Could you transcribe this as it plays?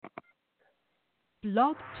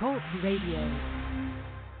Blog Talk Radio.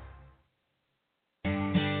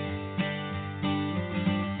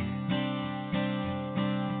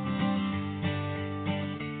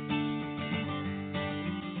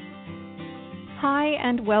 Hi,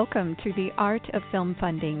 and welcome to The Art of Film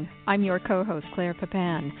Funding. I'm your co-host, Claire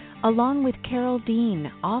Papin, along with Carol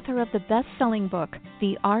Dean, author of the best-selling book,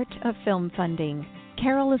 The Art of Film Funding.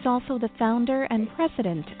 Carol is also the founder and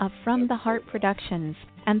president of From the Heart Productions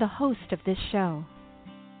and the host of this show.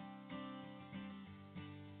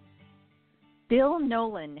 Bill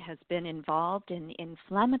Nolan has been involved in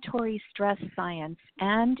inflammatory stress science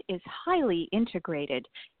and is highly integrated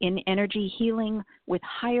in energy healing with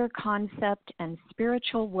higher concept and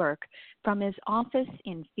spiritual work from his office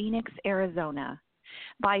in Phoenix, Arizona.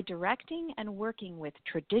 By directing and working with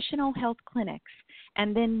traditional health clinics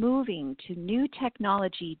and then moving to new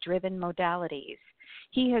technology-driven modalities,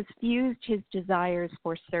 he has fused his desires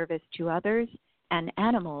for service to others and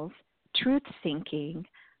animals, truth-seeking,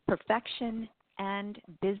 perfection, and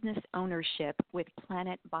business ownership with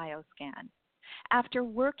Planet Bioscan. After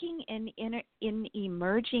working in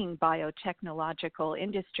emerging biotechnological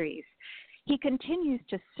industries, he continues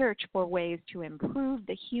to search for ways to improve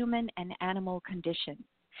the human and animal condition.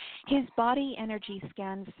 His body energy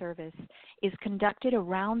scan service is conducted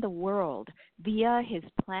around the world via his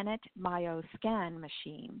Planet Bioscan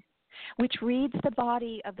machine, which reads the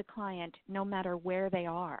body of the client no matter where they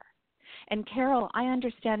are. And Carol, I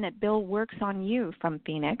understand that Bill works on you from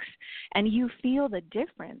Phoenix, and you feel the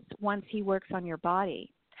difference once he works on your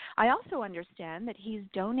body. I also understand that he's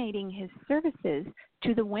donating his services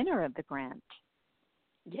to the winner of the grant.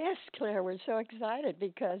 Yes, Claire, we're so excited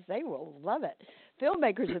because they will love it.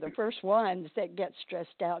 Filmmakers are the first ones that get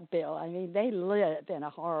stressed out, Bill. I mean, they live in a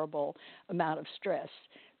horrible amount of stress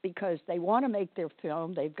because they want to make their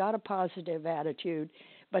film. They've got a positive attitude,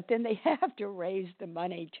 but then they have to raise the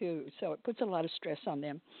money, too. So it puts a lot of stress on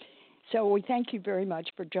them. So we thank you very much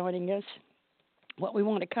for joining us. What we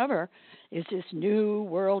want to cover is this new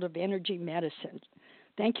world of energy medicine.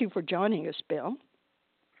 Thank you for joining us, Bill.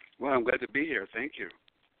 Well, I'm glad to be here. Thank you.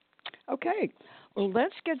 Okay. Well,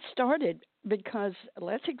 let's get started because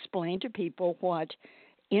let's explain to people what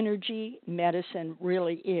energy medicine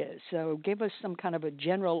really is. So give us some kind of a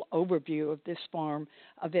general overview of this form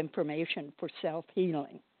of information for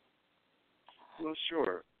self-healing. Well,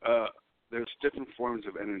 sure. There's different forms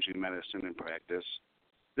of energy medicine in practice.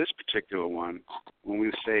 This particular one, when we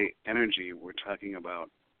say energy, we're talking about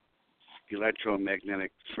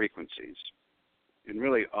electromagnetic frequencies. And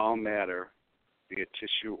really all matter, be it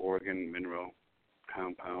tissue, organ, mineral,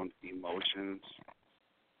 compound, emotions,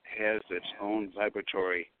 has its own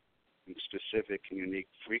vibratory and specific and unique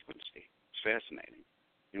frequency. It's fascinating.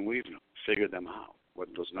 And we've figured them out, what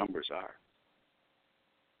those numbers are.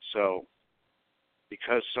 So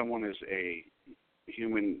because someone is a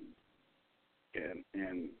human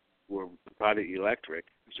and we're body electric,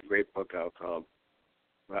 there's a great book out called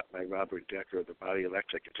by Robert Decker, The Body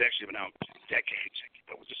Electric. It's actually been out decades,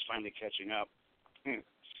 but we're just finally catching up.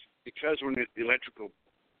 Because we're an electrical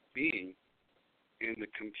being and the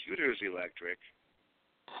computer is electric,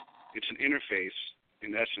 it's an interface,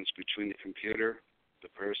 in essence, between the computer, the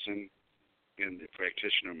person, and the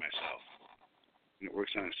practitioner, myself. And it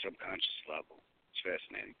works on a subconscious level. It's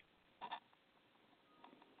fascinating.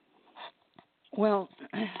 Well,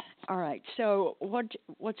 all right. So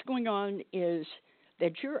what's going on is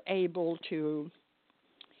that you're able to,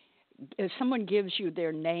 if someone gives you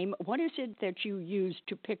their name, what is it that you use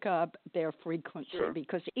to pick up their frequency? Sure.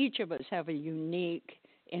 Because each of us have a unique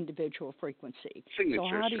individual frequency. Signature,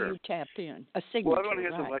 so how do sure. you tap in? A signature, well, everyone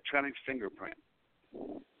has right. an electronic fingerprint.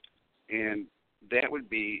 And that would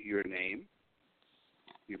be your name,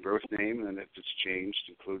 your birth name, and if it's changed,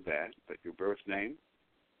 include that. But your birth name,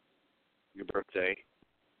 your birthday,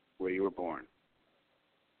 where you were born.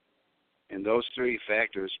 And those three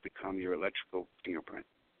factors become your electrical fingerprint.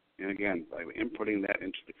 And again, by inputting that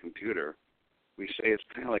into the computer, we say it's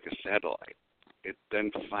kind of like a satellite. It then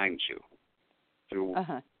finds you through,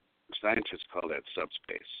 scientists call that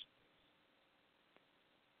subspace.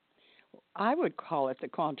 I would call it the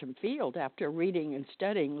quantum field after reading and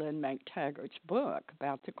studying Lynn McTaggart's book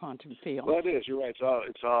about the quantum field. Well, it is. You're right.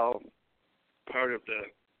 It's all part of the,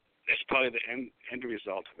 it's probably the end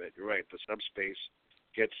result of it. You're right. The subspace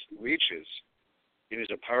reaches and is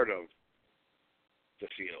a part of the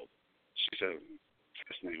field. She's a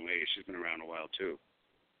fascinating lady. She's been around a while, too.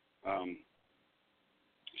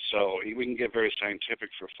 So we can get very scientific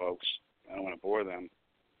for folks. I don't want to bore them.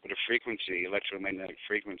 But a frequency, electromagnetic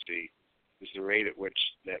frequency, is the rate at which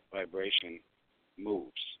that vibration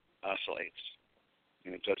moves, oscillates.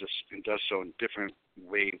 and it does so in different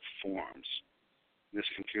wave forms. This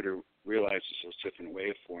computer realizes those different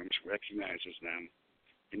waveforms, recognizes them,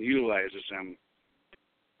 and utilizes them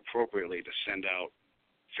appropriately to send out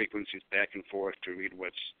frequencies back and forth to read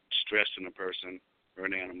what's stressed in a person or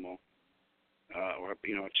an animal, or a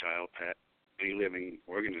child, pet, any living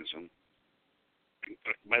organism.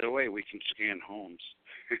 By the way, we can scan homes.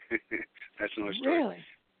 That's another story.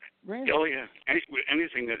 Really? Oh yeah.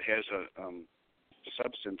 Anything that has a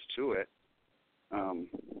substance to it,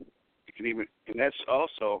 you can even, and that's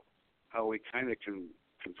also how we kind of can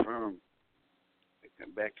confirm.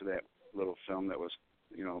 Back to that little film that was,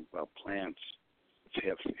 about plants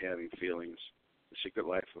having feelings, the secret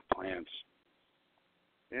life of plants.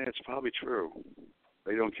 Yeah, it's probably true.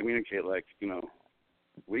 They don't communicate like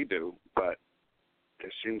we do, but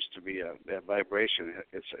there seems to be that vibration.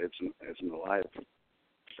 It's an alive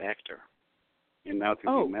factor, and now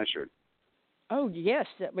can be measured. Oh yes,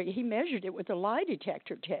 he measured it with a lie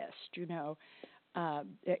detector test.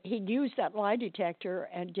 He used that lie detector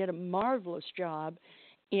and did a marvelous job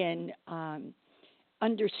in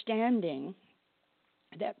understanding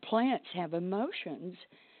that plants have emotions.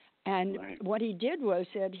 And right. What he did was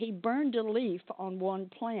that he burned a leaf on one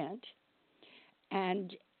plant,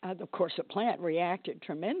 and of course the plant reacted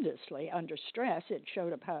tremendously under stress. It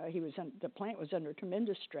showed up how the plant was under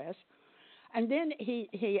tremendous stress. And then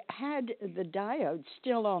he had the diode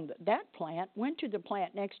still on that plant, went to the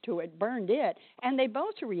plant next to it, burned it, and they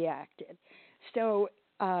both reacted. So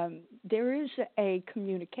there is a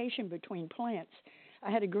communication between plants.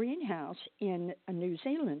 I had a greenhouse in New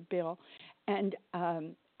Zealand, Bill, and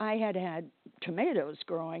I had tomatoes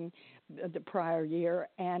growing the prior year.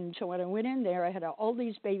 And so when I went in there, I had all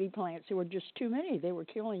these baby plants. There were just too many. They were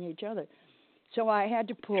killing each other. So I had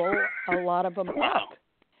to pull a lot of them up.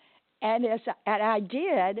 And I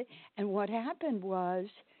did, and what happened was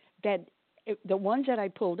that the ones that I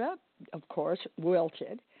pulled up, of course,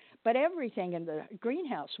 wilted, but everything in the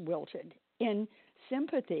greenhouse wilted in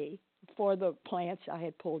sympathy for the plants I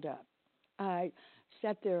had pulled up. I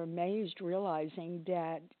sat there amazed, realizing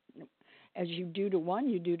that as you do to one,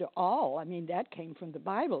 you do to all. I mean, that came from the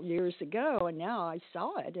Bible years ago, and now I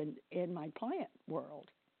saw it in my plant world.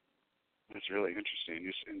 That's really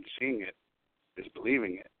interesting. And seeing it is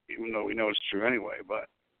believing it, even though we know it's true anyway. But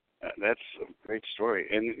that's a great story.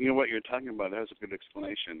 And what you're talking about, that was a good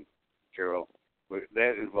explanation, Carol. But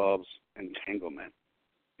that involves entanglement.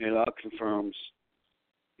 And it all confirms,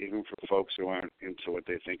 even for folks who aren't into what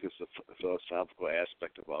they think is the philosophical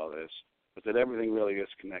aspect of all this, but that everything really is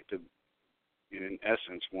connected in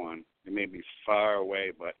essence one. It may be far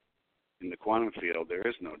away, but in the quantum field, there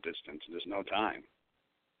is no distance. There's no time.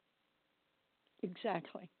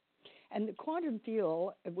 Exactly. And the quantum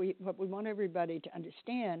field, what we want everybody to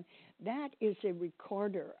understand, that is a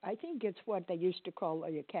recorder. I think it's what they used to call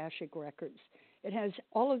the Akashic Records. It has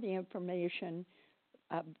all of the information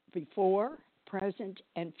before, present,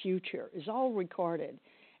 and future is all recorded.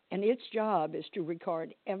 And its job is to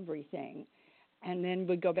record everything. And then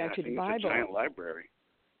we go back to the Bible. It's a giant library.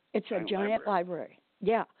 It's a giant library.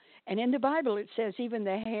 Yeah. And in the Bible, it says even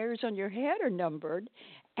the hairs on your head are numbered.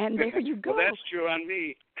 And there you go. Well, that's true on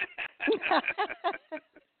me.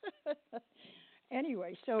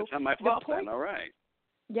 Anyway, so it's not my fault then, all right.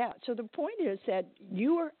 Yeah, so the point is that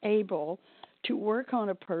you are able to work on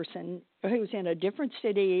a person who's in a different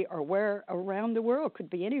city or where around the world, could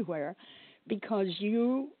be anywhere, because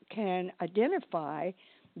you can identify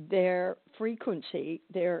their frequency,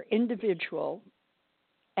 their individual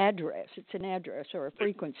address. It's an address or a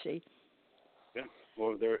frequency. Yeah,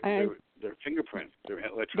 well, their fingerprint, their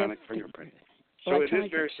electronic fingerprint. So it is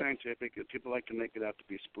very scientific. People like to make it out to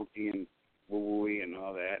be spooky and woo-woo-y and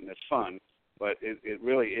all that, and it's fun, but it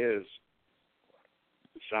really is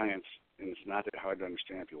science, and it's not that hard to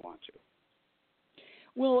understand if you want to.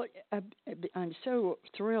 Well, I'm so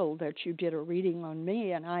thrilled that you did a reading on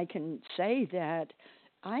me, and I can say that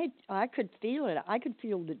I could feel it. I could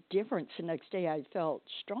feel the difference the next day. I felt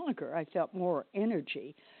stronger. I felt more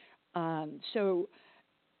energy. So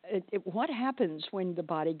what happens when the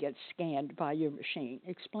body gets scanned by your machine?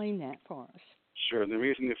 Explain that for us. Sure. The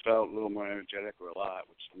reason you felt a little more energetic, or a lot,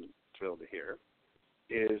 which I'm thrilled to hear,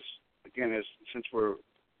 is, again, since we're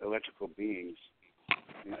electrical beings,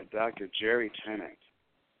 Dr. Jerry Tennant,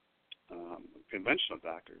 a conventional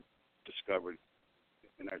doctor, discovered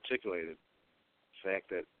and articulated the fact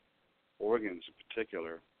that organs in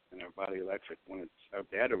particular in our body electric, when our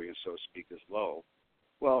battery, so to speak, is low,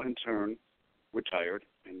 well, in turn, we're tired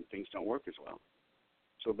and things don't work as well.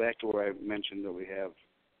 So back to where I mentioned that we have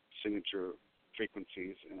signature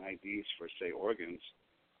frequencies and IDs for, say, organs,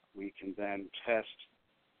 we can then test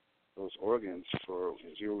those organs for,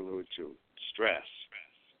 as you alluded to, stress.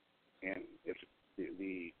 And if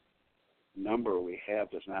the number we have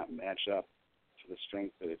does not match up to the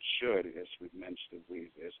strength that it should, as we've mentioned,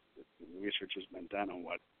 as the research has been done on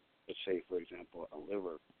what, let's say, for example, a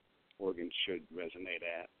liver organ should resonate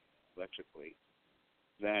at electrically,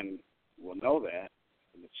 then we'll know that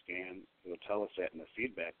in the scan. It'll tell us that in the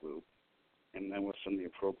feedback loop, and then we'll send the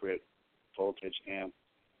appropriate voltage, amp,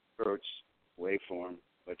 hertz, waveform,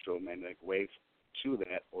 electromagnetic wave to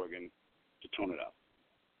that organ to tone it up.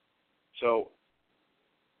 So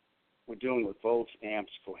we're dealing with volts,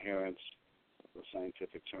 amps, coherence, those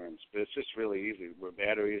scientific terms, but it's just really easy. We're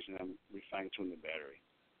batteries, and we fine-tune the battery.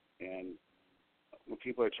 And when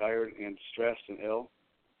people are tired and stressed and ill,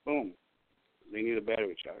 boom, they need a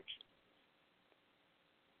battery charge.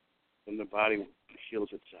 And the body heals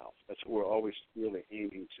itself. That's what we're always really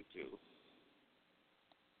aiming to do.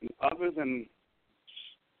 And other than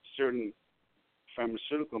certain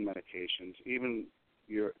pharmaceutical medications, even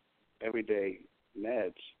your everyday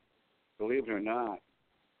meds, believe it or not,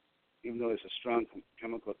 even though there's a strong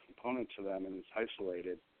chemical component to them and it's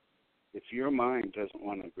isolated, if your mind doesn't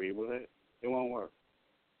want to agree with it, it won't work.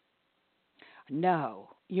 No.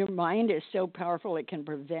 Your mind is so powerful it can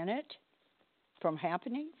prevent it from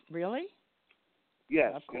happening? Really?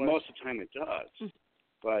 Yes, and most of the time it does.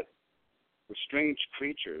 But we're strange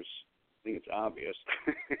creatures. I think it's obvious.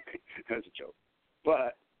 That's a joke.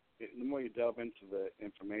 But the more you delve into the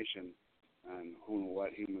information on who and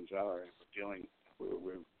what humans are,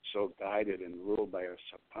 we're so guided and ruled by our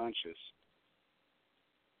subconscious,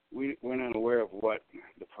 we're not aware of what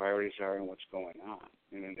the priorities are and what's going on.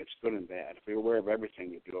 And it's good and bad. If we were aware of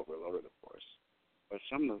everything, you'd be overloaded, of course. But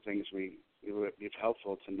some of the things it's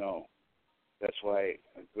helpful to know. That's why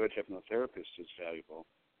a good hypnotherapist is valuable.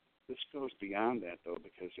 This goes beyond that, though,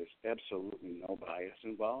 because there's absolutely no bias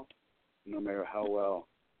involved. No matter how well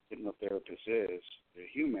hypnotherapist is, the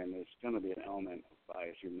human is going to be an element of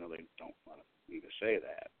bias, even though they don't want me to say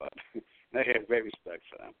that. But I have great respect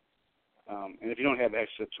for them. And if you don't have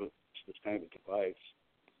access to this kind of a device,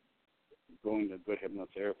 going to a good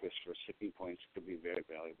hypnotherapist for sticking points could be very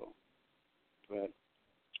valuable. But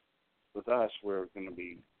with us, we're going to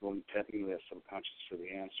be tapping the subconscious for the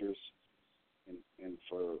answers and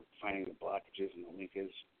for finding the blockages and the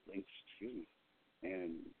links,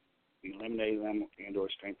 and eliminating them and or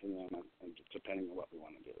strengthening them, and depending on what we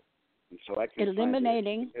want to do. And so I can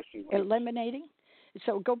eliminating.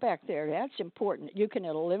 So go back there. That's important. You can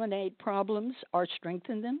eliminate problems or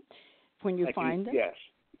strengthen them when you find them? Yes,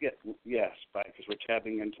 because we're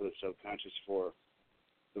tapping into the subconscious for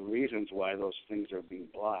the reasons why those things are being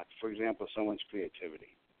blocked. For example, someone's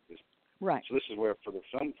creativity. Right. So this is where, for the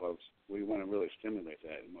film folks, we want to really stimulate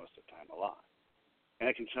that most of the time a lot. And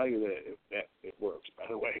I can tell you that it works, by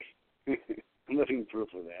the way. I'm living proof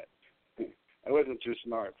of that. I wasn't too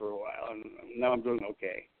smart for a while, and now I'm doing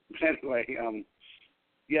okay. But anyway,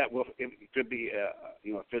 it could be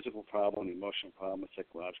a physical problem, an emotional problem, a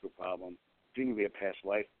psychological problem. It could even be a past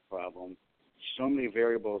life problem. So many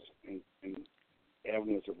variables and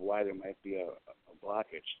avenues of why there might be a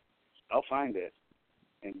blockage. I'll find it,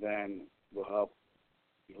 and then we'll help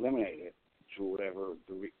eliminate it through whatever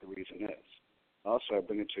the reason is. Also, I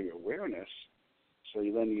bring it to your awareness, so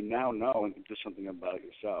then you now know and do something about it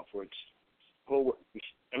yourself. Where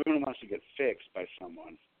everyone wants to get fixed by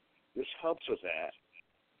someone. This helps with that,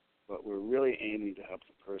 but we're really aiming to help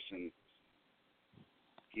the person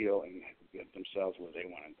heal and get themselves where they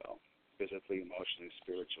want to go, physically, emotionally,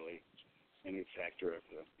 spiritually, any factor of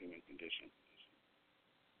the human condition.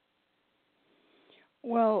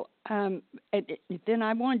 Well, then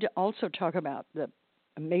I wanted to also talk about the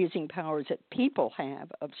amazing powers that people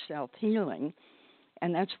have of self-healing,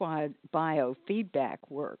 and that's why biofeedback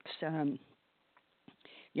works.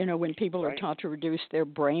 When people are taught to reduce their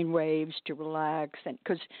brain waves, to relax, and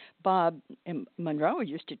because Bob and Monroe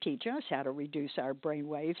used to teach us how to reduce our brain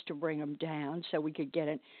waves, to bring them down so we could get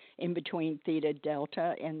it in between theta,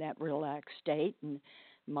 delta, in that relaxed state, and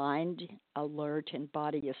mind alert and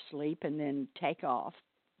body asleep, and then take off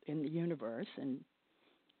in the universe and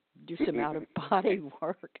do some out-of-body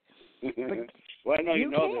work. Well, I know you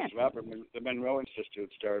know this, Robert. The Monroe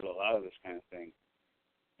Institute started a lot of this kind of thing.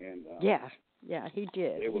 And yeah, he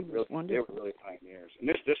did. They were really pioneers. And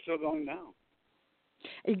they're still going now.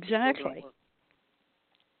 Exactly.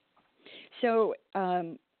 So,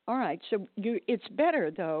 all right. So it's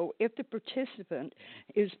better, though, if the participant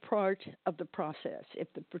is part of the process.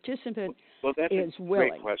 If the participant is willing.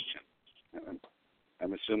 Great question.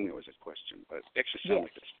 I'm assuming it was a question, but it actually sounds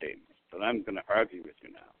like a statement. But I'm going to argue with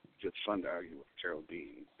you now. It's fun to argue with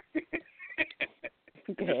Geraldine.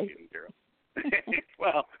 Okay.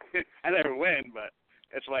 Well, I never win, but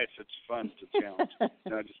that's why it's such fun to challenge.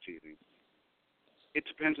 No, just teasing. It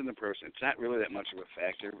depends on the person. It's not really that much of a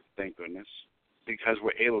factor, thank goodness, because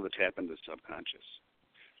we're able to tap into the subconscious.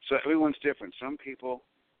 So everyone's different. Some people,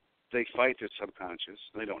 they fight their subconscious.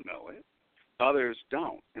 They don't know it. Others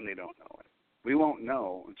don't, and they don't know it. We won't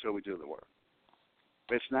know until we do the work.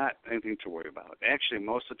 It's not anything to worry about. Actually,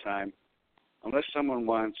 most of the time, unless someone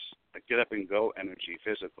wants a get-up-and-go energy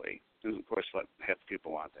physically, and of course half the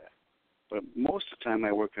people want that, but most of the time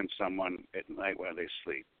I work on someone at night while they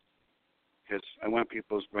sleep because I want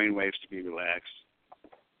people's brain waves to be relaxed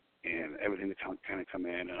and everything to kind of come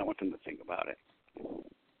in, and I want them to think about it.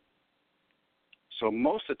 So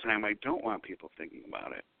most of the time I don't want people thinking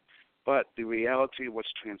about it. But the reality of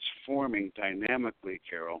what's transforming dynamically,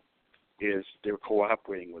 Carol, is they're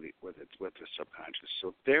cooperating with the subconscious.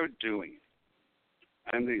 So they're doing it.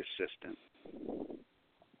 I'm the assistant.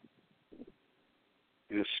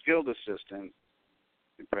 And a skilled assistant,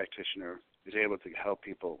 the practitioner, is able to help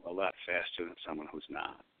people a lot faster than someone who's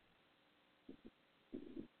not.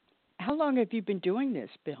 How long have you been doing this,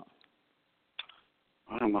 Bill?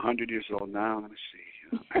 I'm 100 years old now. Let me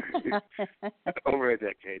see. Over a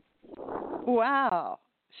decade. Wow.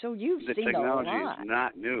 So you've the seen a lot. The technology is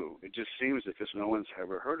not new. It just seems that because no one's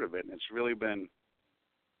ever heard of it, and it's really been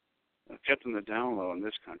kept in the down low in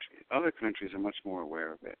this country. Other countries are much more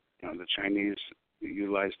aware of it. The Chinese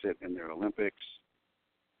utilized it in their Olympics.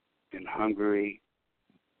 In Hungary,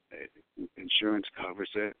 insurance covers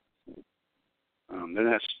it.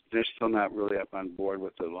 They're still not really up on board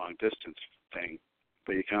with the long distance thing,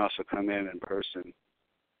 but you can also come in person,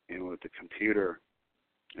 and with the computer,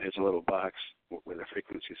 it has a little box where the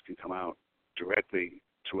frequencies can come out directly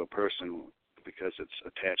to a person because it's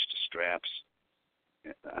attached to straps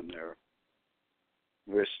on their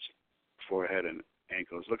wrist, forehead, and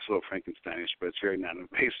ankles. It looks a little Frankensteinish, but it's very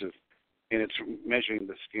non-invasive, and it's measuring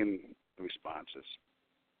the skin responses.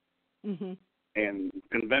 Mm-hmm. And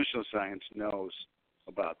conventional science knows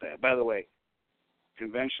about that. By the way,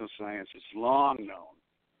 conventional science is long known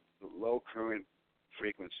that low current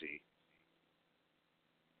frequency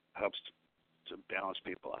helps to balance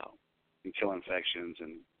people out and kill infections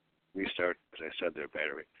and restart, as I said, their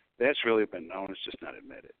battery. That's really been known. It's just not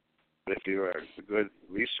admitted. But if you are a good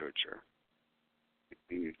researcher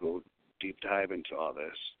and you go deep dive into all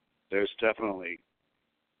this, there's definitely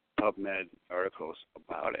PubMed articles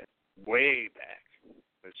about it way back,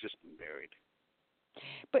 but it's just been buried.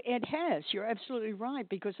 But it has. You're absolutely right,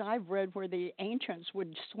 because I've read where the ancients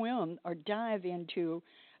would swim or dive into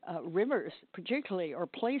rivers, particularly, or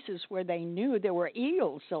places where they knew there were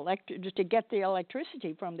eels, just to get the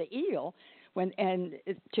electricity from the eel and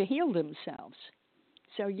to heal themselves.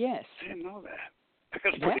 So, yes. I didn't know that.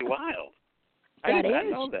 That's pretty wild. I did not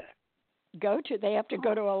know that. They have to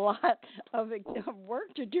go to a lot of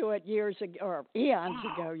work to do it years ago, or eons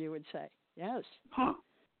ago, you would say. Yes. Huh.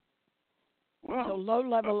 Well, so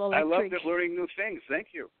low-level electric. I love learning new things. Thank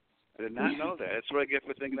you. I did not know that. That's what I get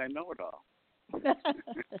for thinking I know it all.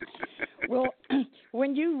 Well,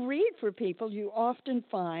 when you read for people, you often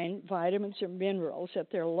find vitamins or minerals at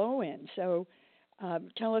their low end. So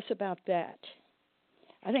tell us about that.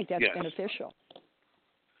 I think that's beneficial.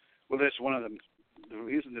 Well, that's one of the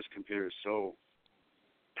reason this computer is so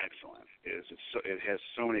excellent is it has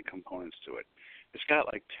so many components to it. It's got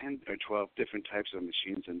like 10 or 12 different types of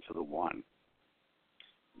machines into the one.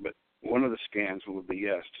 But one of the scans will be,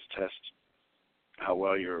 to test how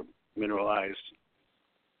well you're mineralized,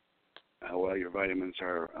 how well your vitamins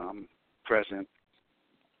are present,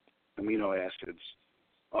 amino acids,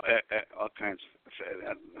 all kinds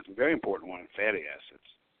of, very important one, fatty acids.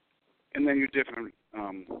 And then your different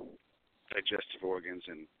digestive organs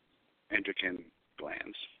and endocrine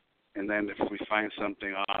glands. And then if we find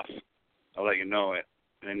something off, I'll let you know it.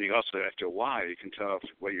 And then you also, after a while, you can tell if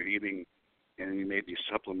what you're eating and you may be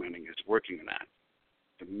supplementing is working or not.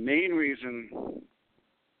 The main reason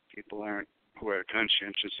people who are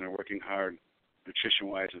conscientious and are working hard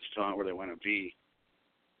nutrition-wise and still aren't where they want to be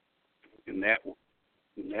in that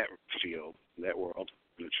field, that world,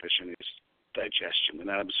 nutrition is digestion. They're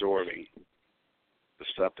not absorbing the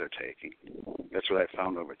stuff they're taking. That's what I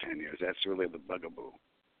found over 10 years. That's really the bugaboo.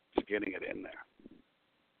 It's getting it in there.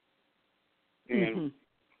 And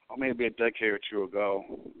maybe a decade or two ago,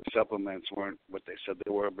 the supplements weren't what they said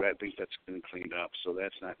they were, but I think that's been cleaned up, so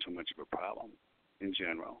that's not too much of a problem in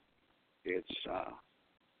general. It's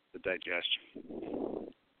the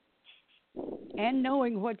digestion. And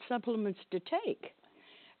knowing what supplements to take.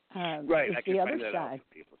 Right, is I can the find other that side. out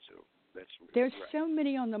for people too. There's so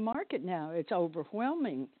many on the market now. It's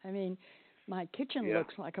overwhelming. I mean, My kitchen Yeah.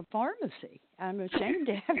 looks like a pharmacy. I'm ashamed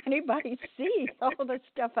to have anybody see all the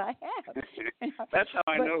stuff I have. That's how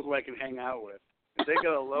I But know who I can hang out with. If they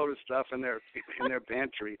got a load of stuff in their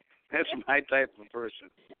pantry, that's my type of person.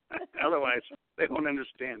 Otherwise, they won't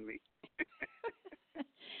understand me.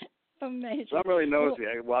 amazing. So I'm really Well, nosy.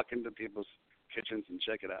 I walk into people's kitchens and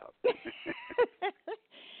check it out.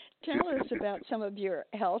 tell us about some of your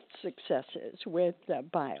health successes with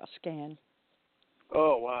BioScan.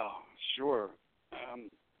 Oh, wow. Sure.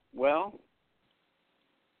 Well,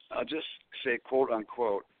 I'll just say, quote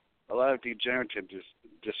unquote, a lot of degenerative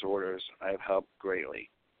disorders I've helped greatly.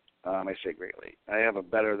 I say greatly. I have a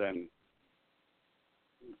better than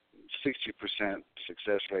 60%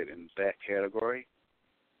 success rate in that category,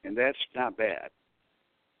 and that's not bad.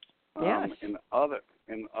 Yes. In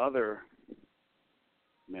other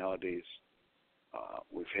maladies,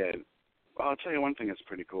 we've had. Well, I'll tell you one thing that's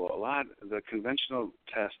pretty cool. A lot of the conventional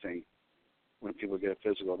testing, when people get a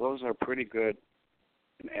physical, those are pretty good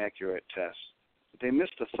and accurate tests. But they miss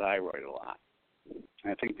the thyroid a lot.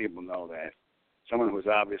 And I think people know that. Someone who's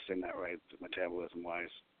obviously not right metabolism-wise,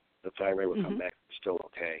 the thyroid will come back still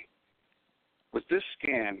okay. With this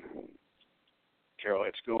scan, Carol,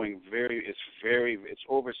 it's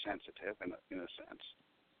oversensitive in a sense.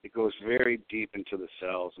 It goes very deep into the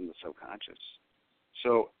cells and the subconscious.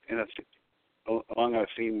 So, along our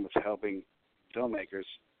theme with helping filmmakers,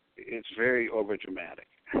 it's very overdramatic.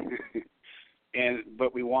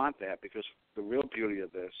 But we want that because the real beauty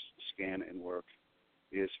of this scan and work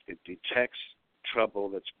is it detects trouble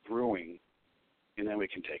that's brewing, and then we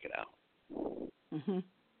can take it out. Mm-hmm.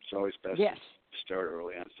 It's always best Yes. to start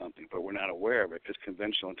early on something, but we're not aware of it because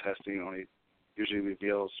conventional testing only usually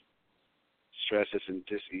reveals stresses and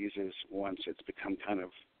diseases once it's become kind of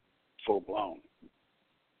full-blown.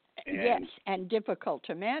 Yes, and difficult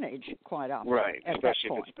to manage quite often. Right, at especially that if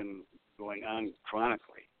point. it's been going on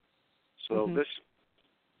chronically. So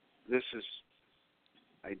this is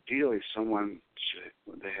ideally someone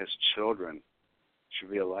that has children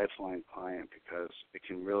should be a lifeline client because it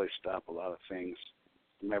can really stop a lot of things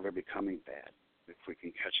from ever becoming bad if we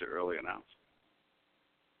can catch it early enough.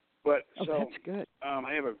 But that's good.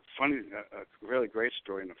 I have a really great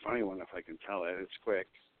story and a funny one if I can tell it. It's quick.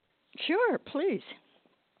 Sure, please.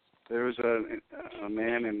 There was a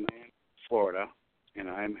man in Florida, and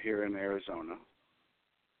I'm here in Arizona,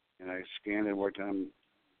 and I scanned and worked on him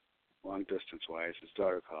long distance-wise. His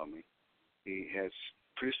daughter called me. He has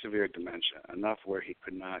pretty severe dementia, enough where he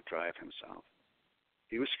could not drive himself.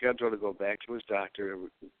 He was scheduled to go back to his doctor to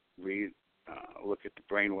look at the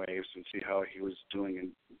brain waves and see how he was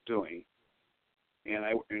doing. And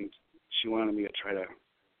she wanted me to try to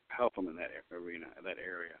help him in that arena, that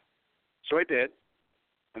area. So I did.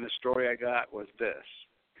 And the story I got was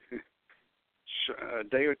this. A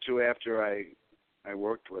day or two after I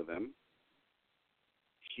worked with him,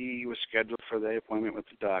 he was scheduled for the appointment with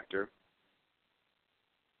the doctor.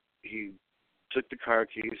 He took the car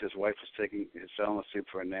keys. His wife was falling asleep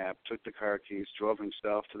for a nap, took the car keys, drove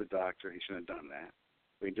himself to the doctor. He shouldn't have done that.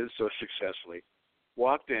 But he did so successfully.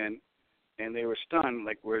 Walked in, and they were stunned,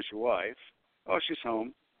 like, where's your wife? Oh, she's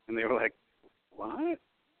home. And they were like, what?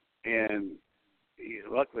 And he,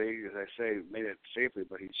 luckily, as I say, made it safely,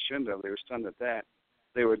 but he shouldn't have. They were stunned at that.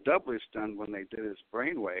 They were doubly stunned when they did his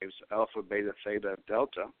brain waves, alpha, beta, theta,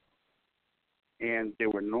 delta, and they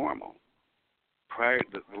were normal. Prior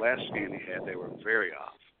to the last scan he had, they were very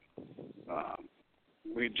off.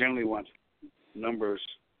 We generally want numbers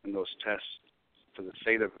in those tests for the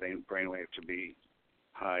theta brainwave to be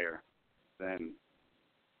higher than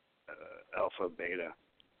alpha, beta.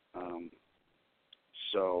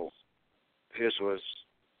 So his was,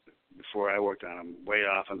 before I worked on him, way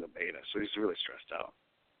off on the beta. So he's really stressed out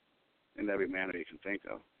in every manner you can think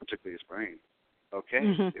of, particularly his brain.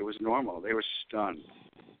 Okay, It was normal. They were stunned.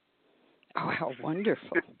 Oh, how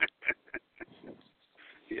wonderful.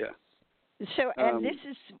 Yeah. So, and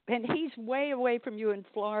he's way away from you in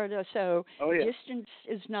Florida, so distance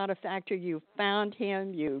is not a factor. You found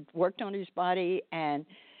him, you worked on his body, and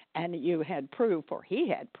you had proof, or he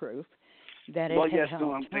had proof, that it had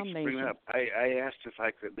helped. Thanks for bringing it up. I asked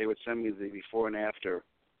if they would send me the before and after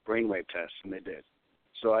brainwave tests, and they did.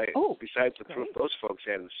 So besides the proof those folks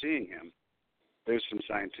had in seeing him, there's some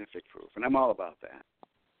scientific proof, and I'm all about that.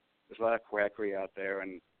 There's a lot of quackery out there,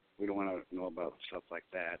 and we don't want to know about stuff like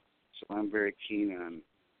that. So I'm very keen on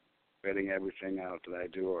vetting everything out that I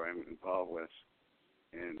do or I'm involved with,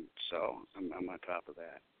 and so I'm on top of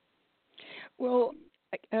that. Well,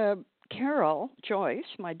 Carol Joyce,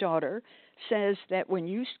 my daughter, says that when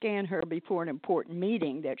you scan her before an important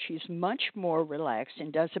meeting, that she's much more relaxed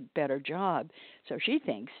and does a better job. So she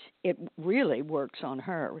thinks it really works on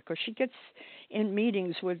her because she gets in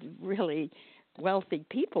meetings with really wealthy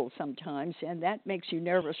people sometimes, and that makes you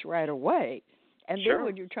nervous right away. And Sure. then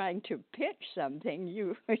when you're trying to pitch something,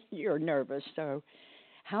 you're nervous. So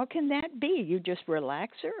how can that be? You just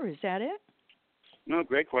relax her? Is that it? No,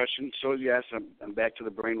 great question. So yes, I'm back to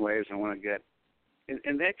the brain waves. I want to get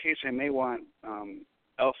in that case. I may want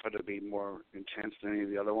alpha to be more intense than any of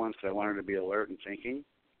the other ones. So I want her to be alert and thinking,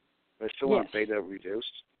 but I still want beta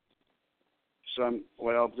reduced. So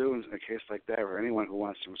what I'll do in a case like that, or anyone who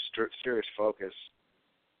wants some serious focus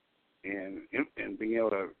and being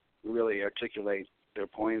able to really articulate their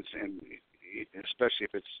points, and especially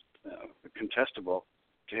if it's contestable,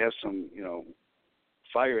 to have some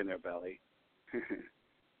fire in their belly.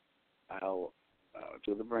 I'll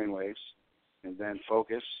do the brain waves and then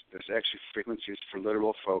focus. There's actually frequencies for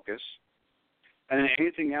literal focus. And then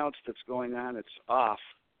anything else that's going on that's off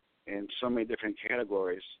in so many different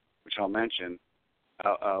categories, which I'll mention,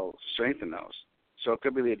 I'll strengthen those. So it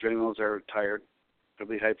could be the adrenals are tired. It could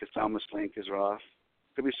be hypothalamus link is off.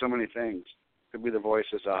 It could be so many things. It could be the voice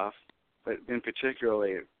is off. But in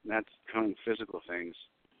particularly, not counting physical things,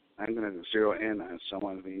 I'm going to zero in on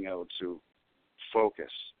someone being able to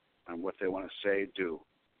focus on what they want to say, do.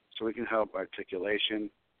 So we can help articulation,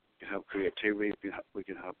 we can help creativity, we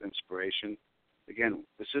can help inspiration. Again,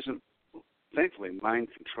 this isn't, thankfully, mind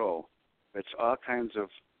control. It's all kinds of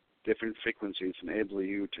different frequencies enable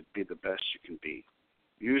you to be the best you can be.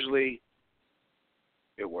 Usually,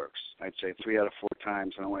 it works. I'd say 3 out of 4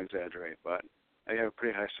 times. I don't want to exaggerate, but I have a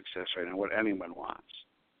pretty high success rate on what anyone wants.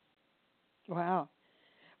 Wow.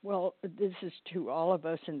 Well, this is to all of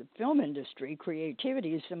us in the film industry.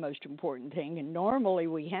 Creativity is the most important thing, and normally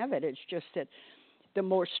we have it. It's just that the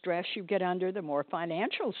more stress you get under, the more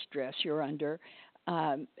financial stress you're under,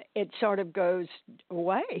 it sort of goes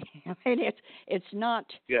away. I mean, it's not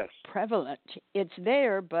prevalent. It's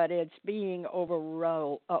there, but it's being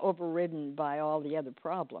overridden by all the other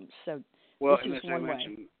problems. So well, this is one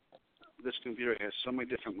way. This computer has so many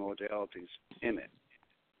different modalities in it.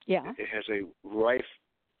 Yeah. It has a rife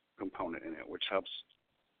component in it, which helps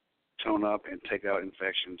tone up and take out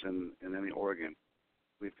infections in any organ.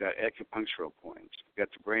 We've got acupunctural points. We've got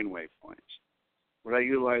the brainwave points. What I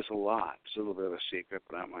utilize a lot, it's a little bit of a secret,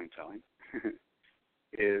 but I don't mind telling,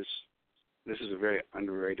 is this is a very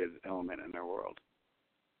underrated element in our world.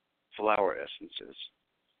 Flower essences.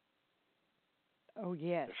 Oh,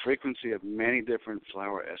 yes. The frequency of many different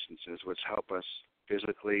flower essences, which help us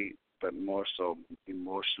physically, but more so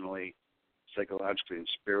emotionally, psychologically, and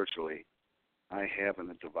spiritually, I have in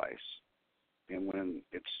the device. And when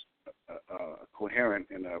it's coherent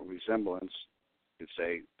in a resemblance, you'd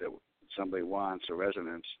say that somebody wants a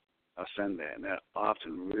resonance, I'll send that. And that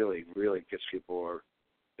often really, really gets people where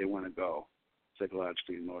they want to go,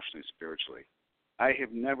 psychologically, emotionally, spiritually. I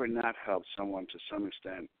have never not helped someone to some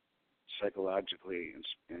extent psychologically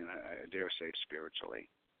and I dare say spiritually.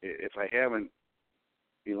 If I haven't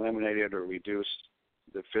eliminated or reduced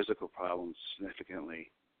the physical problems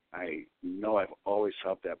significantly, I know I've always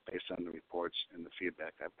helped that based on the reports and the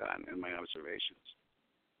feedback I've gotten and my observations.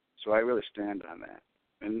 So I really stand on that.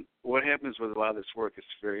 And what happens with a lot of this work is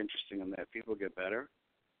very interesting in that people get better.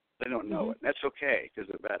 They don't know it. That's okay because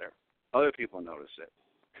they're better. Other people notice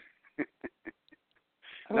it.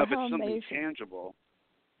 Now, if it's something tangible,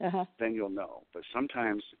 then you'll know. But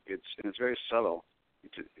sometimes it's very subtle,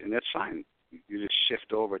 and that's fine. You just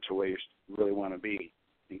shift over to where you really want to be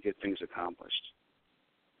and get things accomplished.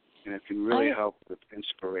 And it can really help with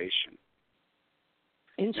inspiration.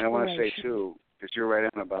 And I want to say, too, because you're right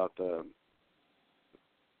on about the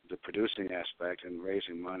producing aspect and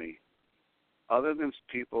raising money, other than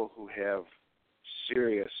people who have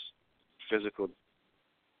serious physical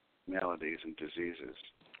maladies and diseases,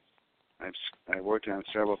 I've worked on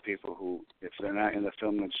several people who, if they're not in the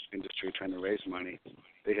film industry trying to raise money,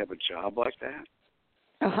 they have a job like that.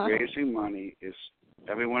 Raising money is,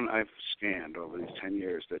 everyone I've scanned over these 10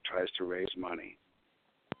 years that tries to raise money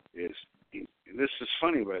is, this is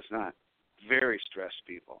funny, but it's not, very stressed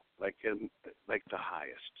people, like the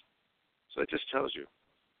highest. So it just tells you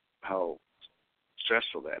how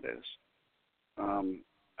stressful that is.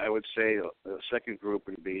 I would say the second group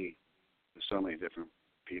would be so many different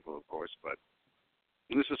people, of course, but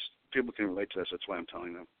this is, people can relate to this, that's why I'm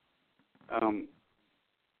telling them.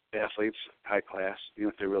 Athletes, high class, even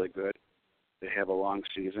if they're really good, they have a long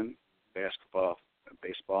season, basketball,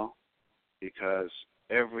 baseball, because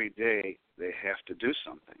every day they have to do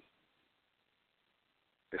something.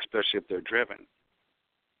 especially if they're driven.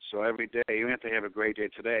 So every day, even if they have a great day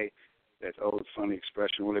today, that old funny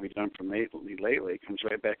expression, what have you done for me lately, comes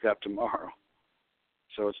right back up tomorrow.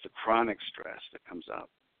 So it's the chronic stress that comes up.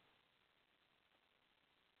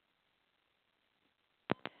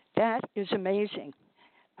 That is amazing.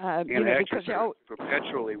 And actors are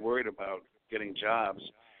perpetually worried about getting jobs.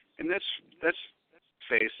 And let's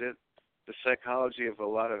face it, the psychology of a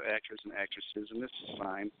lot of actors and actresses, and this is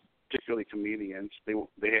fine, particularly comedians, they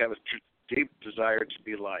have a deep desire to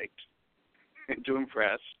be liked and to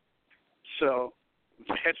impress. So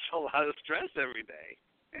that's a lot of stress every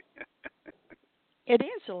day. It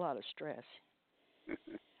is a lot of stress.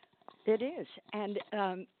 It is. And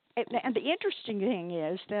the interesting thing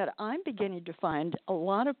is that I'm beginning to find a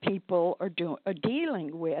lot of people are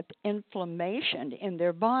dealing with inflammation in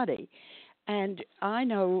their body. And I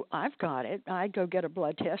know I've got it. I go get a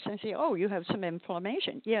blood test and say, oh, you have some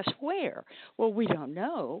inflammation. Yes, where? Well, we don't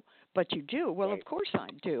know, but you do. Well, of course I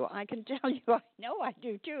do. I can tell you I know I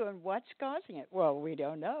do too. And what's causing it? Well, we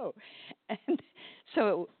don't know. And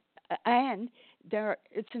so,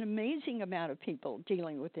 it's an amazing amount of people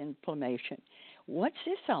dealing with inflammation. What's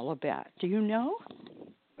this all about? Do you know?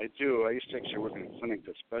 I do. I used to actually work in a clinic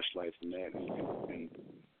that specialized in that, in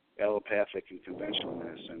allopathic and conventional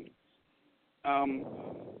medicine.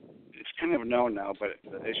 It's kind of known now, but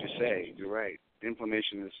as you say, you're right.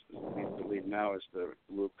 Inflammation is, we believe now, is the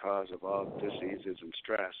root cause of all diseases and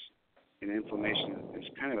stress. And inflammation is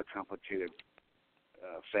kind of a complicated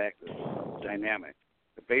factor, dynamic.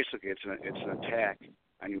 But basically, it's an attack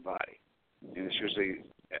on your body, and it's usually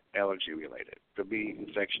allergy related. Could be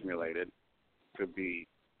infection related. Could be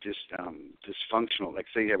just dysfunctional. Like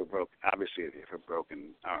say you have obviously if you have a broken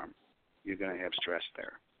arm, you're going to have stress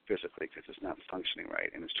there physically because it's not functioning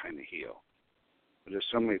right and it's trying to heal. But there's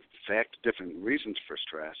so many different reasons for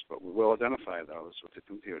stress, but we'll identify those with the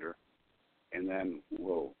computer, and then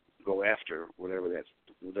we'll go after whatever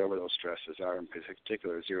those stresses are, in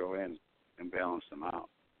particular, zero in and balance them out.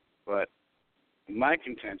 But my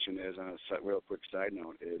contention is, on a real quick side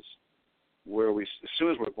note, is as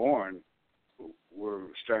soon as we're born, we're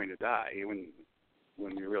starting to die, even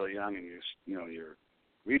when you're really young and you're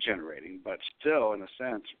regenerating. But still, in a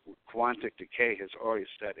sense, quantic decay has already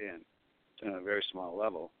set in on a very small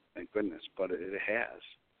level, thank goodness, but it has.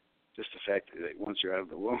 Just the fact that once you're out of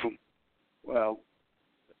the womb, well,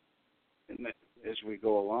 as we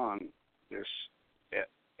go along, there's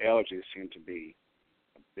allergies seem to be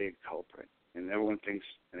a big culprit. And everyone thinks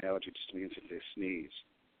an allergy just means that they sneeze.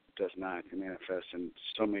 It does not. It can manifest in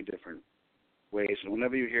so many different ways. And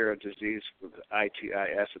whenever you hear a disease with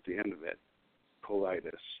ITIS at the end of it,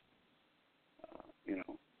 colitis,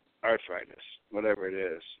 arthritis, whatever it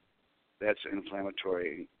is, that's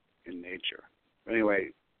inflammatory in nature. But anyway,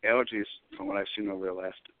 allergies, from what I've seen over the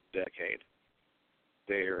last decade,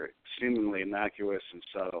 they're seemingly innocuous and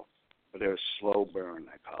subtle, but they're a slow burn,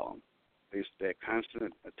 I call them. They're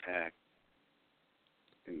constant attack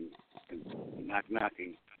and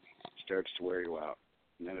knocking starts to wear you out,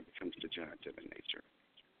 and then it becomes degenerative in nature.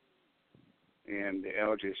 And the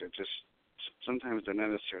allergies are just, sometimes they're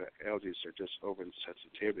not necessarily allergies, they're just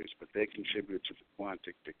oversensitivities, but they contribute to the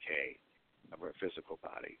quantic decay of our physical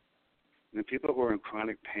body. And the people who are in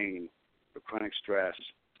chronic pain or chronic stress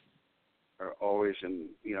are always in,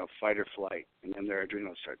 fight or flight, and then their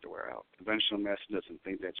adrenals start to wear out. Conventional medicine doesn't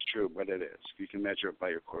think that's true, but it is. You can measure it by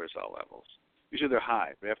your cortisol levels. Usually they're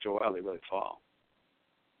high, but after a while they really fall.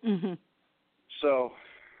 Mm-hmm. So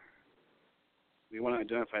we want to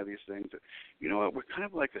identify these things. You know what? We're kind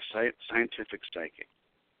of like a scientific psychic.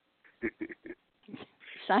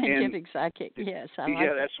 Scientific psychic, yes. I like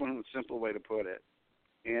that. That's one simple way to put it.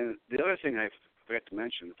 And the other thing I forgot to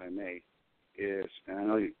mention, if I may, is, and I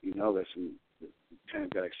know you know this and kind of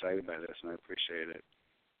got excited by this, and I appreciate it.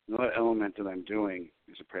 Another element that I'm doing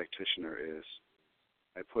as a practitioner is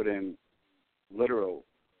I put in literal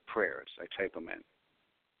prayers. I type them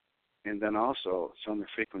in. And then also some of the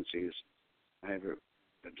frequencies, I have a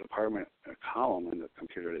column in the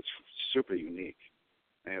computer that's super unique.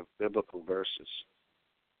 I have biblical verses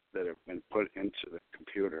that have been put into the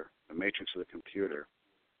computer, the matrix of the computer.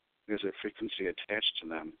 There's a frequency attached to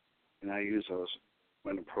them, and I use those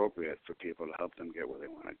when appropriate for people to help them get where they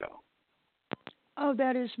want to go. Oh,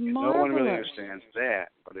 that is marvelous. No one really understands that,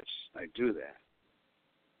 but I do that.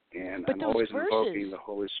 And I'm always invoking the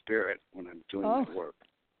Holy Spirit when I'm doing my work.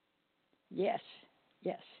 Yes,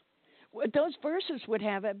 yes. Well, those verses would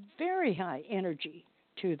have a very high energy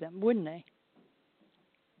to them, wouldn't they?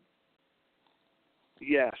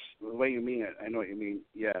 Yes, the way you mean it, I know what you mean.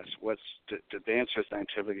 Yes, to answer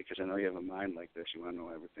scientifically, because I know you have a mind like this, you want to know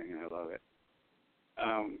everything, and I love it.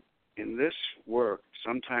 in this work,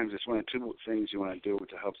 sometimes it's one of two things you want to do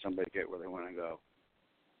to help somebody get where they want to go.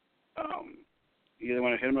 You either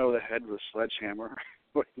want to hit them over the head with a sledgehammer,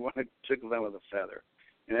 or you want to tickle them with a feather.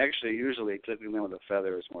 And actually, usually, tickling them with a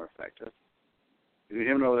feather is more effective. If you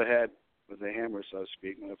hit them over the head with a hammer, so to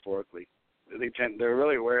speak, metaphorically, they're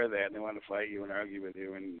really aware of that, and they want to fight you and argue with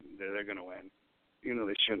you, and they're going to win. You know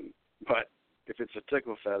they shouldn't. But if it's a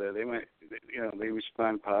tickle feather, they might, they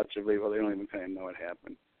respond positively. Well, they don't even kind of know what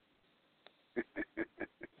happened.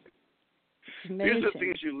 These are the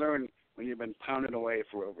things you learn when you've been pounded away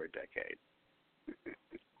for over a decade.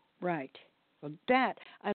 Right. Well,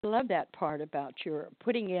 I love that part about your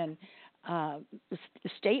putting in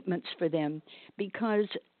statements for them, because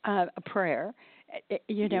a prayer,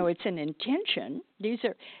 it's an intention. These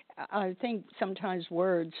are, I think sometimes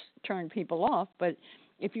words turn people off, but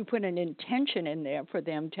if you put an intention in there for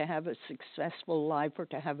them to have a successful life, or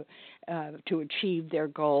to have to achieve their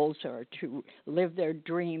goals, or to live their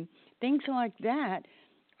dream, things like that,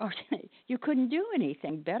 you couldn't do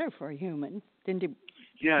anything better for a human than to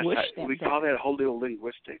wish them. We call that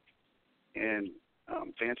holiolinguistic, and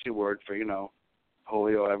fancy word for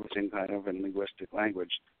holio everything kind of in linguistic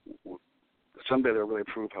language. Someday they'll really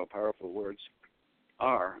prove how powerful words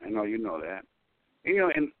are. I know you know that.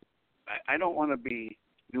 And I don't want to be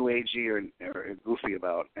new agey or goofy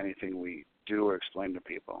about anything we do or explain to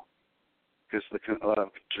people, because a lot of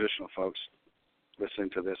traditional folks listening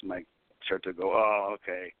to this might start to go, oh,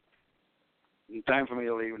 okay, time for me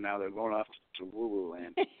to leave now. They're going off to woo-woo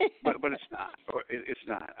land. but it's not. It's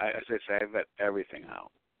not. As I say, I vet everything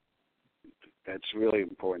out. That's really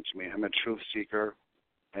important to me. I'm a truth seeker.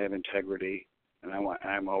 I have integrity, and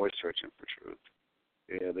I'm always searching for truth.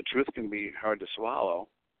 Yeah, the truth can be hard to swallow.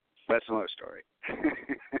 That's another story.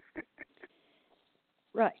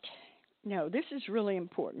 Right. No, this is really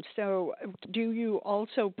important. So do you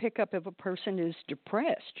also pick up if a person is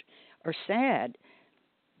depressed or sad?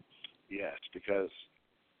 Yes, because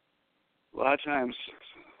a lot of times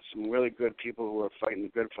some really good people who are fighting the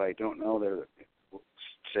good fight don't know they're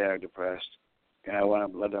sad or depressed. And I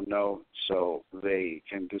want to let them know so they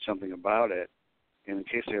can do something about it. And in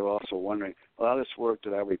case they're also wondering, a lot of this work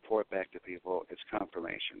that I report back to people, it's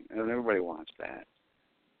confirmation. And everybody wants that.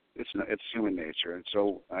 It's human nature, and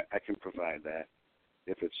so I can provide that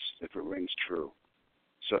if it rings true.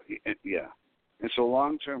 So yeah, and so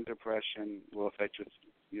long-term depression will affect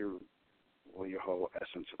your whole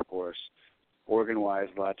essence, of course. Organ-wise,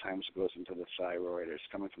 a lot of times it goes into the thyroid, or it's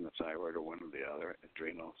coming from the thyroid, or one or the other,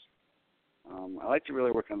 adrenals. I like to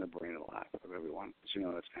really work on the brain a lot of everyone,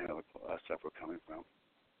 because that's kind of a stuff we're coming from.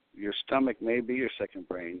 Your stomach may be your second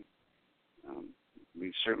brain.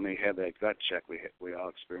 We certainly had that gut check we all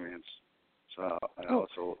experience. So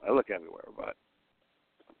I look everywhere, but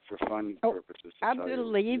for fun purposes. I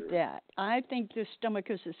believe that. I think the stomach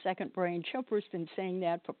is the second brain. Chopra's been saying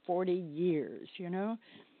that for 40 years,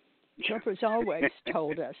 Chopra's always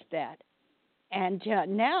told us that. And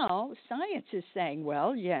now science is saying,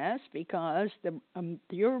 well, yes, because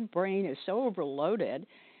your brain is so overloaded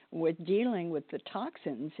with dealing with the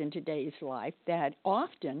toxins in today's life that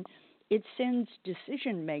often it sends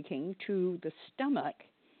decision-making to the stomach,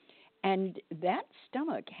 and that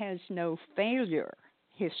stomach has no failure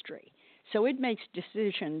history. So it makes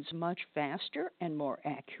decisions much faster and more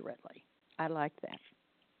accurately. I like that.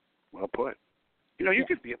 Well put. You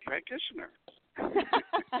could be a practitioner.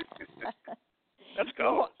 Let's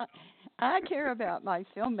go. Well, I care about my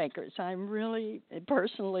filmmakers. I'm really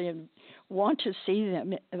personally and want to see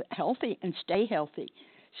them healthy and stay healthy.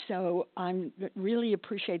 So I really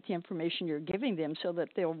appreciate the information you're giving them so that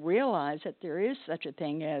they'll realize that there is such a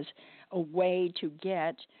thing as a way to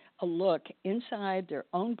get a look inside their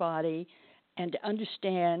own body and to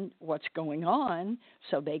understand what's going on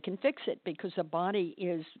so they can fix it, because the body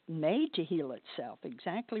is made to heal itself,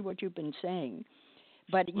 exactly what you've been saying.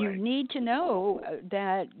 But you need to know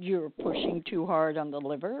that you're pushing too hard on the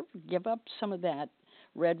liver. Give up some of that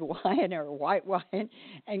red wine or white wine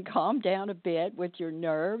and calm down a bit with your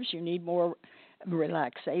nerves. You need more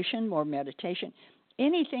relaxation, more meditation,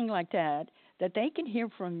 anything like that they can hear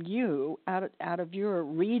from you out of your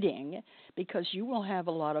reading, because you will have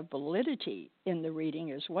a lot of validity in the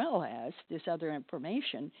reading as well as this other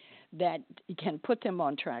information that can put them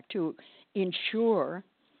on track to ensure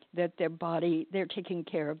that they're taking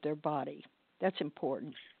care of their body. That's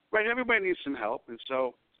important. Right, everybody needs some help, and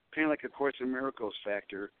so kind of like a Course in Miracles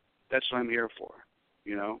factor, that's what I'm here for,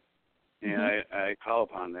 And I call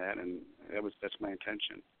upon that, and that's my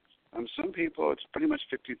intention. Some people, it's pretty much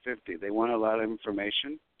 50-50. They want a lot of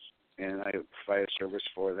information, and I provide a service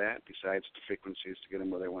for that, besides the frequencies to get them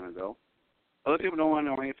where they want to go. Other people don't want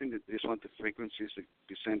to know anything. They just want the frequencies to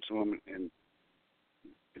be sent to them and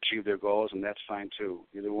achieve their goals, and that's fine too.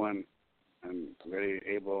 Either one, I'm ready,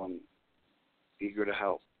 able, and eager to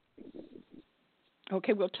help.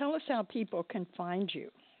 Okay, well, tell us how people can find you.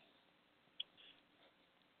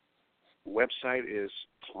 Website is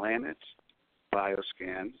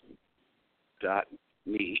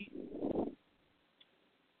planetbioscan.me,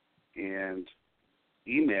 and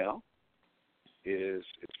email is,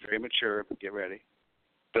 it's very mature, but get ready,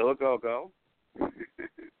 Billagogo,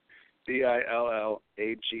 Billagogo,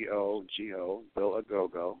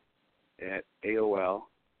 Billagogo at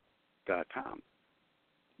AOL.com.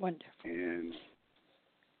 Wonderful. And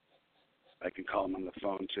I can call them on the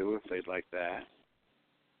phone too if they'd like that.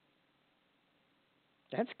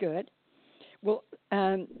 That's good. Well,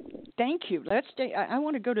 thank you. Let's stay. I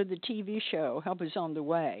want to go to the TV show, Help Is on the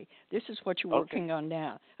Way. This is what you're working on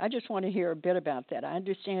now. I just want to hear a bit about that. I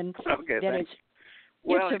understand that thanks. it's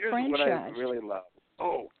Well, a here's franchise. what I really love.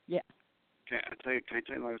 Oh, yeah. Can I tell you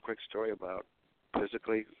another quick story about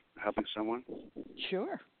physically helping someone?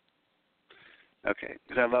 Sure. Okay,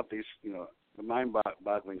 because I love these, the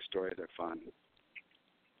mind-boggling stories are fun.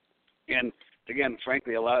 And again,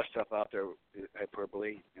 frankly, a lot of stuff out there is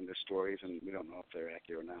hyperbole in the stories, and we don't know if they're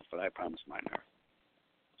accurate or not, but I promise mine are.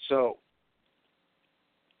 So,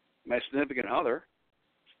 my significant other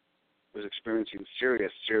was experiencing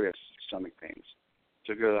serious stomach pains.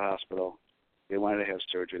 Took her to the hospital. They wanted to have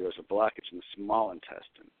surgery. There was a blockage in the small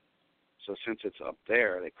intestine. So since it's up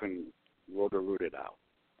there, they couldn't root it out.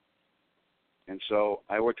 And so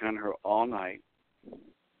I worked on her all night.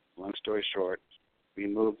 Long story short, we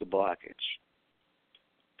moved the blockage.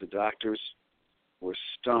 The doctors were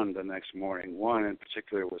stunned the next morning. One in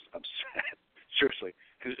particular was upset, seriously,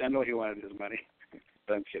 because I know he wanted his money,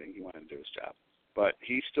 but I'm kidding. He wanted to do his job. But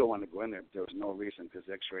he still wanted to go in there. There was no reason because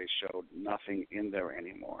X-rays showed nothing in there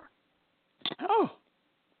anymore. Oh,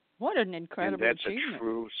 what an incredible and that's achievement. a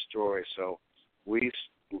true story. So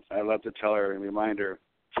I love to tell her and remind her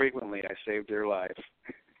frequently I saved her life.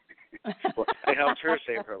 Well, I helped her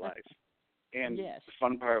save her life. And yes. The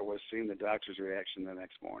fun part was seeing the doctor's reaction the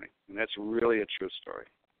next morning. And that's really a true story.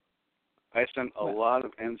 I sent a lot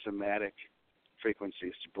of enzymatic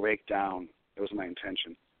frequencies to break down, it was my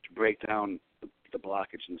intention, to break down the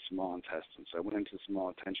blockage in the small intestine. So I went into the small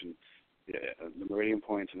intestine, the meridian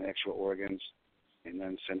points and the actual organs, and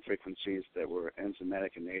then sent frequencies that were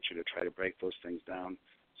enzymatic in nature to try to break those things down,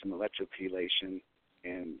 some electropelation,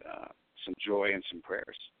 and some joy and some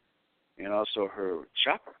prayers. And also her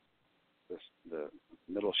chakra, the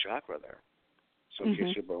middle chakra there. So in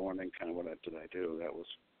case you were wondering kind of what did I do, that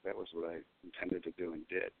was what I intended to do and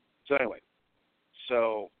did. So anyway,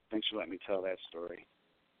 thanks for letting me tell that story.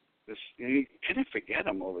 You kind of forget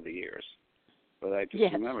them over the years, but I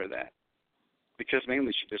just remember that. Because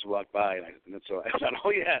mainly she just walked by, and so I thought,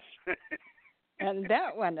 oh, yes. And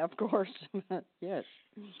that one, of course, yes.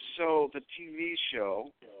 So the TV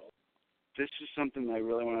show, this is something I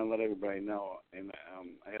really want to let everybody know, and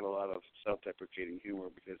I have a lot of self-deprecating humor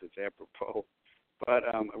because it's apropos. But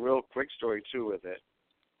a real quick story, too, with it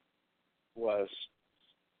was,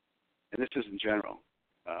 and this is in general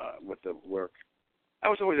with the work, I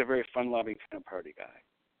was always a very fun-loving kind of party guy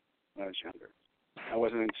when I was younger. I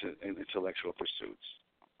wasn't into intellectual pursuits.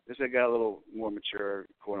 As I got a little more mature,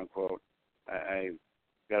 quote-unquote, I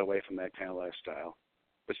got away from that kind of lifestyle.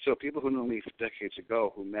 But still, people who knew me decades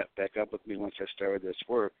ago who met back up with me once I started this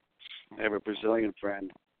work, I have a Brazilian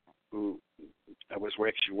friend who I was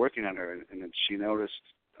actually working on her, and then she noticed,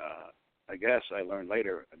 I guess I learned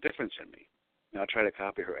later, a difference in me. Now, I'll try to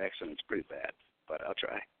copy her accent. It's pretty bad, but I'll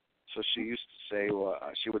try. So she used to say,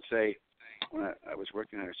 she would say, when I was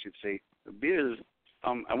working on her, she'd say, Bill,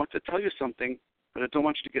 I want to tell you something, but I don't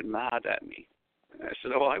want you to get mad at me. And I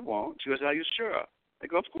said, oh, I won't. She goes, are you sure? I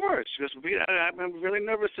go, of course. She goes, Bill, I'm really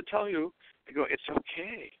nervous to tell you. I go, it's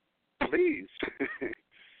okay. Please.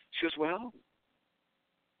 She goes, well,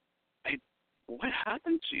 what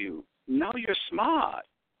happened to you? Now you're smart.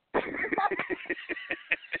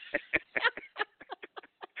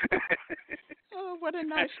 Oh, what a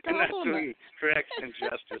nice I'm not compliment. doing her accent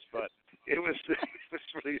justice, but it was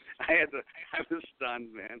really, I was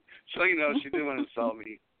stunned, man. So, she didn't want to insult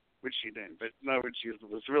me, which she didn't. But no, she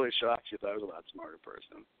was really shocked. She thought I was a lot smarter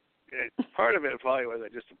person. Part of it probably was I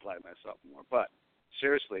just applied myself more. But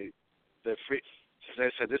seriously, as I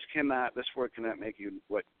said, this work cannot make you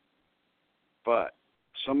what. But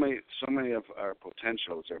so many of our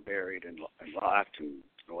potentials are buried and locked and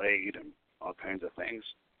delayed and all kinds of things.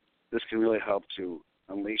 This can really help to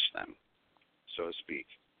unleash them, so to speak.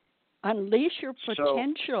 Unleash your So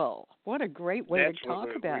potential. What a great way to that's what talk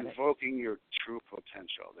we're about it. invoking your true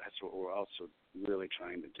potential. That's what we're also really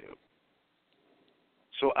trying to do.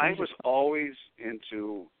 So I was always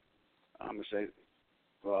into, I'm going to say,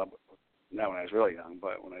 well, not when I was really young,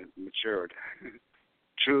 but when I matured,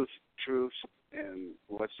 truth, and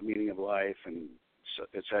what's the meaning of life, and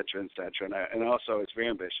et cetera, et cetera. And also, I was very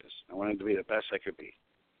ambitious. I wanted to be the best I could be.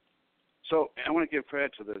 So I want to give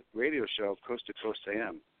credit to the radio show Coast to Coast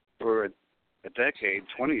AM. For a decade,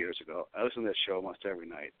 20 years ago, I listened to that show almost every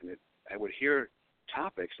night, and I would hear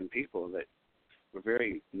topics and people that were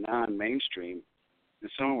very non-mainstream,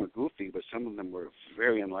 and some of them were goofy, but some of them were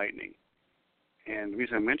very enlightening. And the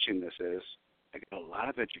reason I'm mentioning this is I got a lot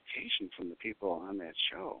of education from the people on that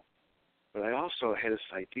show. But I also had this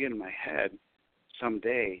idea in my head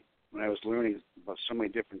someday when I was learning about so many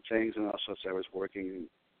different things, and also as I was working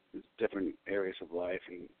in different areas of life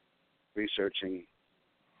and researching,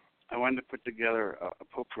 I wanted to put together a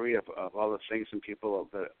potpourri of all the things and people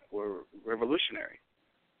that were revolutionary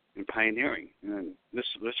and pioneering. And this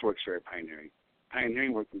work's very pioneering.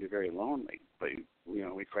 Pioneering work can be very lonely, but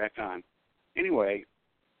we crack on. Anyway,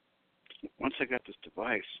 once I got this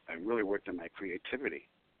device, I really worked on my creativity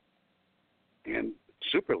and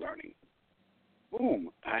super learning.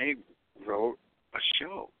 Boom, I wrote a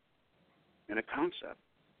show and a concept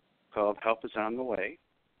called Help Is On the Way.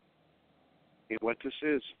 And what this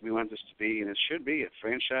is, we want this to be, and it should be, a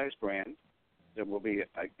franchise brand that will be,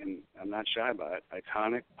 and I'm not shy about it,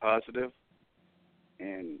 iconic, positive,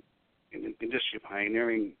 and an industry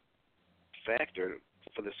pioneering factor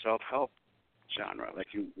for the self-help genre, like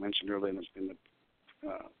you mentioned earlier in the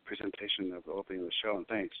presentation of the opening of the show, and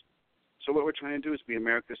thanks. So what we're trying to do is be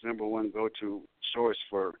America's #1 go-to source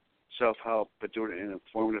for self-help, but do it in an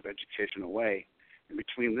informative, educational way. And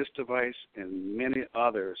between this device and many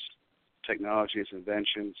others, technologies,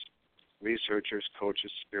 inventions, researchers,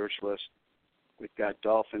 coaches, spiritualists, we've got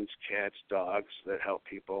dolphins, cats, dogs that help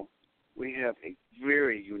people. We have a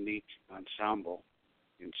very unique ensemble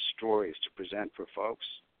in stories to present for folks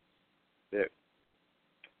that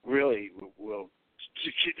really will,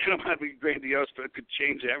 I don't want to be grandiose, but it could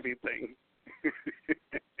change everything.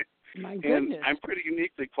 My goodness. And I'm pretty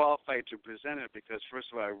uniquely qualified to present it because, first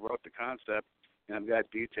of all, I wrote the concept, and I've got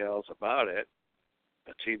details about it,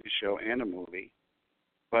 a TV show and a movie.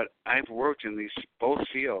 But I've worked in these both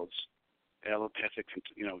fields, allopathic,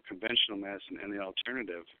 conventional medicine and the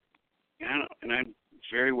alternative, and I'm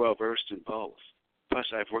very well versed in both. Plus,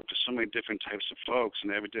 I've worked with so many different types of folks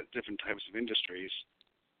and different types of industries.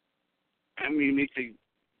 I'm uniquely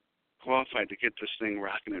qualified to get this thing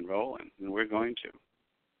rocking and rolling, and we're going to.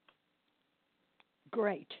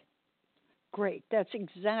 Great. That's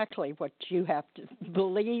exactly what you have to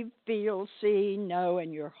believe, feel, see, know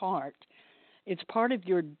in your heart. It's part of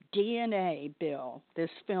your DNA, Bill. This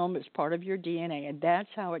film is part of your DNA, and that's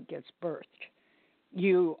how it gets birthed.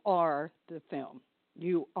 You are the film.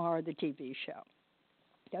 You are the TV show.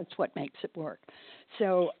 That's what makes it work.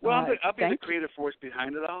 So, well, I'll be the creative force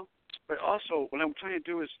behind it all. But also, what I'm trying to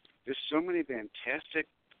do is, there's so many fantastic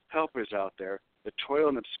helpers out there that toil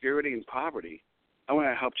in obscurity and poverty. I want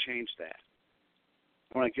to help change that.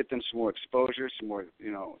 I want to get them some more exposure, some more,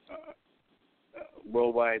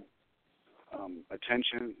 worldwide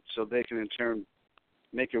attention, so they can in turn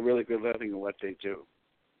make a really good living in what they do.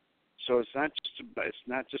 So it's not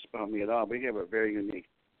just about me at all. We have a very unique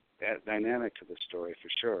dynamic to the story for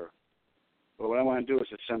sure. But what I want to do is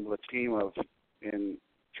assemble a team of, and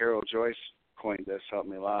Carol Joyce coined this, helped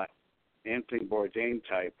me a lot, Anthony Bourdain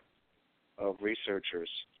type of researchers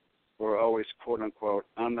who are always, quote unquote,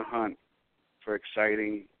 on the hunt for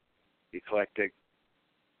exciting, eclectic,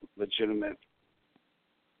 legitimate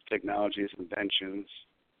technologies, inventions,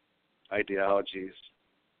 ideologies.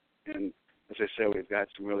 And as I said, we've got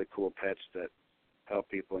some really cool pets that help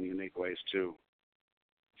people in unique ways too.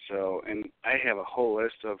 So, and I have a whole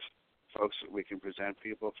list of folks that we can present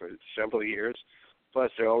people for several years.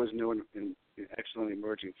 Plus, they're always new and excellent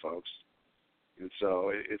emerging folks. And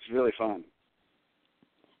so it's really fun.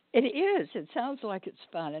 It is. It sounds like it's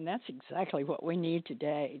fun, and that's exactly what we need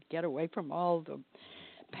today, to get away from all the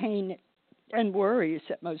pain and worries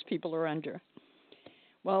that most people are under.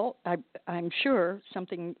 Well, I'm sure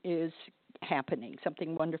something is happening.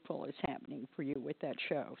 Something wonderful is happening for you with that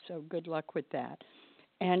show. So good luck with that.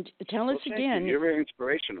 And tell us again. You're very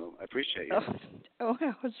inspirational. I appreciate you. Oh,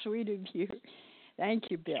 how sweet of you.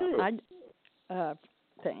 Thank you, Bill. Sure.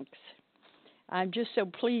 Thanks. I'm just so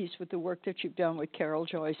pleased with the work that you've done with Carol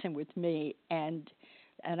Joyce and with me, and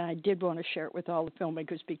I did want to share it with all the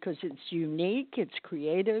filmmakers because it's unique, it's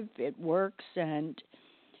creative, it works, and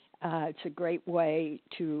It's a great way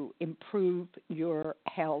to improve your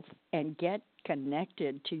health and get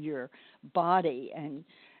connected to your body. And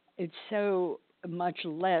it's so much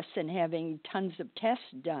less than having tons of tests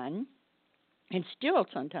done and still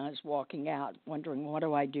sometimes walking out wondering, what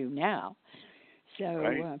do I do now? So,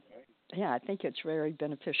 right. Yeah, I think it's very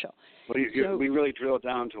beneficial. Well, we really drill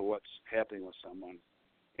down to what's happening with someone.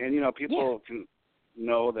 And, people can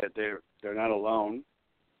know that they're not alone.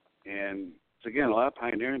 And, again, a lot of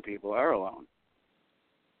pioneering people are alone.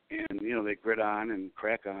 And, they grit on and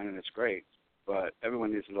crack on, and it's great. But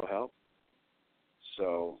everyone needs a little help.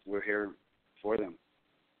 So we're here for them.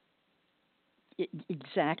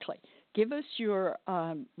 Exactly. Give us your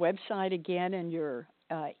website again and your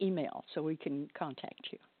email so we can contact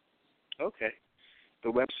you. Okay. The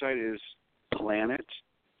website is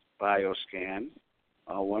planetbioscan,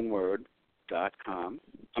 all one word, .com.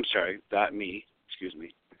 I'm sorry, .me, excuse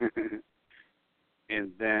me.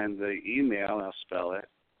 And then the email, I'll spell it.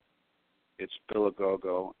 It's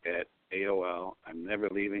billagogo at AOL. I'm never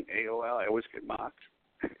leaving AOL. I always get mocked.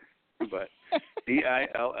 But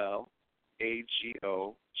BILLAGOGO,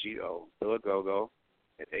 billagogo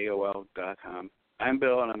at AOL.com. I'm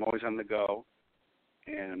Bill, and I'm always on the go,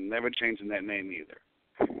 and I'm never changing that name either.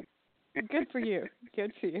 Good for you.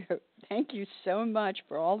 Good for you. Thank you so much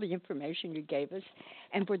for all the information you gave us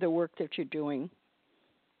and for the work that you're doing.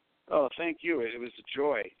 Oh, thank you. It was a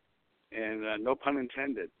joy, and no pun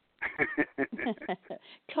intended.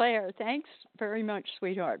 Claire, thanks very much,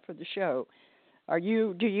 sweetheart, for the show.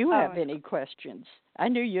 Do you have any questions? I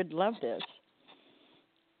knew you'd love this.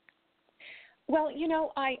 Well,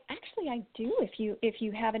 I do. If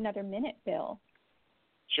you have another minute, Bill.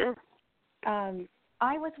 Sure.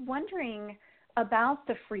 I was wondering about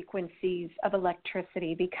the frequencies of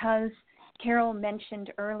electricity because Carol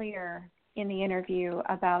mentioned earlier in the interview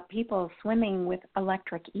about people swimming with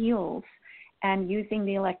electric eels and using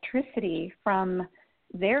the electricity from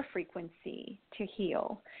their frequency to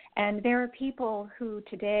heal. And there are people who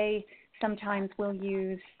today sometimes will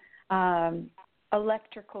use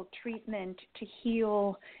electrical treatment to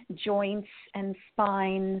heal joints and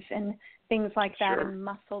spines and things like that, Sure. and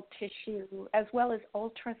muscle tissue, as well as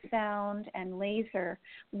ultrasound and laser.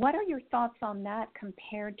 What are your thoughts on that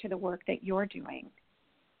compared to the work that you're doing?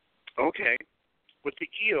 Okay. With the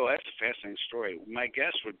eel, that's a fascinating story. My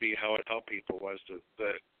guess would be how it helped people was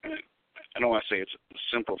I don't want to say it's a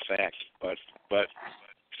simple fact, but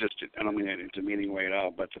just I don't mean it in a demeaning way at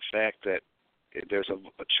all, but the fact that there's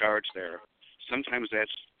a charge there, sometimes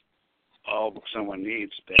that's all someone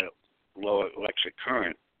needs, that low electric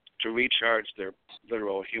current, to recharge their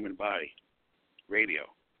literal human body.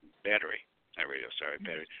 Battery.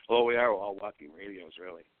 Well, we are all walking radios,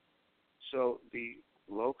 really. So the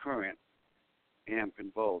low current, amp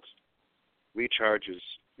and volts, recharges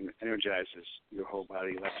and energizes your whole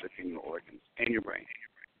body, electric, and your organs, and your brain.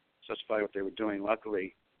 So that's probably what they were doing.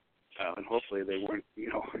 Luckily, and hopefully they weren't,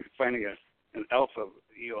 finding an alpha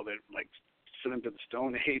eel that, sent them to the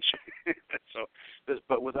Stone Age.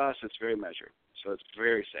 But with us, it's very measured. So it's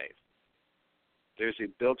very safe. There's a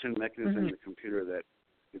built-in mechanism in the computer that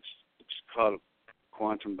it's called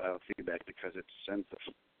quantum biofeedback because it sends the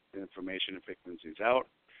information and frequencies out,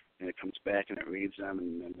 and it comes back and it reads them,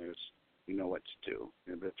 and then you know what to do.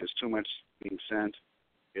 If there's too much being sent,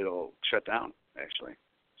 it'll shut down, actually.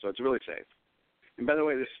 So it's really safe. And by the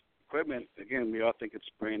way, this equipment, again, we all think it's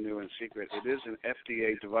brand new and secret. It is an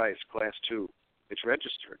FDA device, Class 2. It's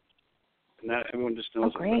registered. Not everyone just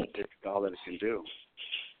knows all that it can do.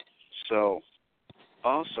 So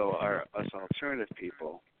also, us alternative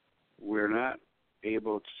people, we're not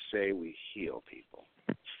able to say we heal people.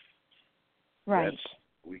 Right.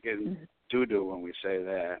 We get doo-doo when we say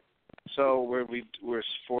that. So we're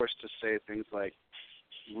forced to say things like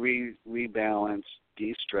rebalance,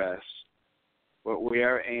 de-stress, but we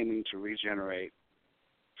are aiming to regenerate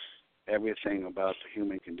everything about the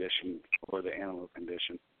human condition or the animal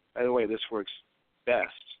condition. By the way, this works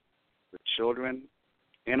best with children,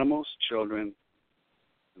 animals, children,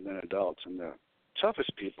 and then adults. And the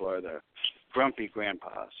toughest people are the grumpy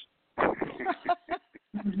grandpas.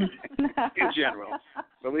 In general.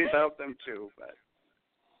 But we've helped them too. But.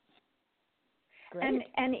 Great.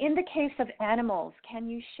 And in the case of animals, can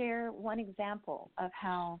you share one example of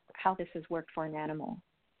how this has worked for an animal?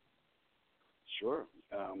 Sure.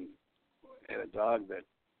 I had a dog actually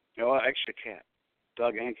a cat.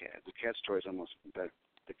 Dog and cat. The cat story is almost better.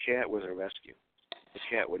 The cat was a rescue. The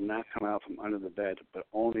cat would not come out from under the bed, but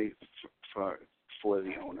only for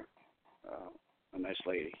the owner, a nice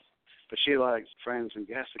lady. But she had a lot of friends and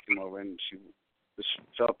guests that came over, and she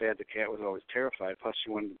felt bad. The cat was always terrified. Plus, she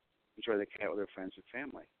wanted to enjoy the cat with her friends and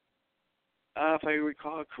family. If I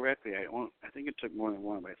recall correctly, I think it took more than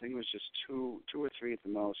one, but I think it was just two or three at the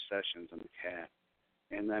most sessions on the cat.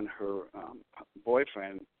 And then her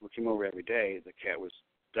boyfriend, who came over every day, the cat was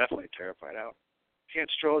definitely terrified out. Cat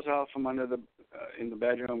strolls out from under in the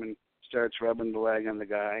bedroom and starts rubbing the leg on the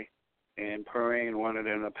guy and purring and wanted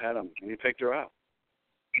him to pet him, and he picked her up.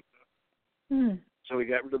 So he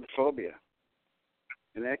got rid of the phobia.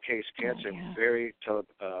 In that case, cats are very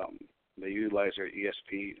they utilize their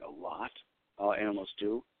ESP a lot. All animals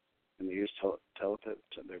do, and they use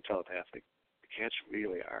they're telepathic. The cats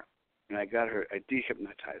really are. And I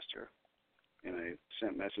dehypnotized her, and I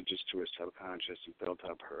sent messages to her subconscious and built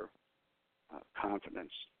up her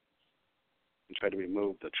confidence and tried to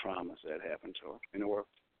remove the traumas that happened to her, and it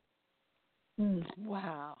worked.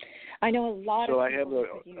 Wow. I know a lot so of I have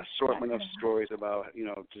an assortment of stories about,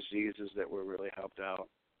 diseases that were really helped out,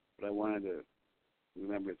 but I wanted to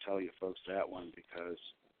remember to tell you folks that one because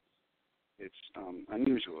it's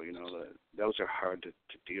unusual, those are hard to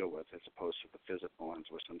deal with as opposed to the physical ones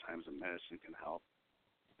where sometimes the medicine can help,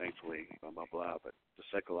 thankfully, blah, blah, blah, but the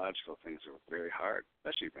psychological things are very hard,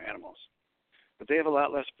 especially for animals. But they have a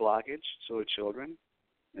lot less blockage, so do children,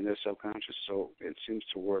 in their subconscious, so it seems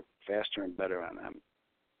to work faster and better on them.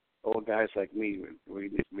 Old guys like me,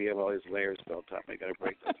 we have all these layers built up. I got to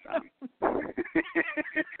break those down.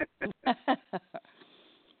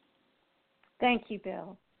 Thank you,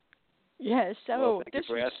 Bill. Yes, so thank you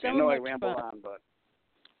for asking. So I know I much ramble fun. on, but...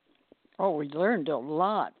 Oh, we learned a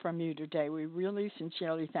lot from you today. We really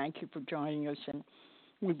sincerely thank you for joining us, and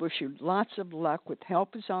we wish you lots of luck with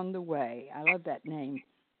Help Is on the Way. I love that name.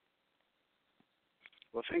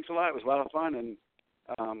 Well, thanks a lot. It was a lot of fun, and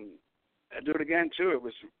I'd do it again, too. It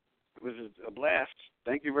was a blast.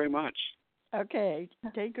 Thank you very much. Okay.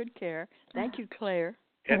 Take good care. Thank you, Claire.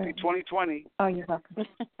 Happy 2020. Oh, you're welcome.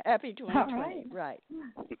 Happy 2020. Right.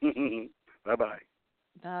 Bye-bye.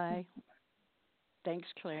 Bye. Thanks,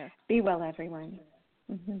 Claire. Be well, everyone.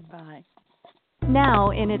 Bye.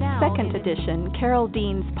 Now, in its second edition, Carol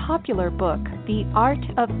Dean's popular book, The Art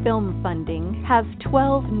of Film Funding, has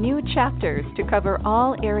 12 new chapters to cover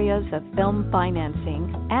all areas of film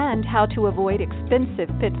financing and how to avoid expensive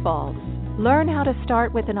pitfalls. Learn how to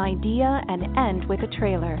start with an idea and end with a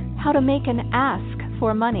trailer, how to make an ask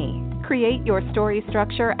for money, create your story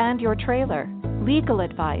structure and your trailer, legal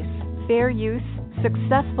advice, fair use,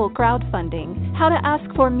 successful crowdfunding, how to ask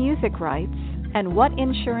for music rights, and what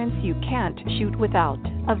insurance you can't shoot without.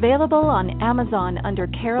 Available on Amazon under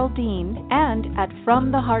Carol Dean and at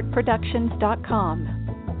FromTheHeartProductions.com.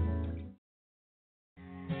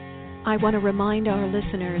 I want to remind our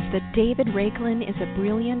listeners that David Raiklin is a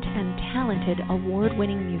brilliant and talented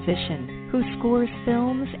award-winning musician who scores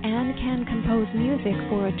films and can compose music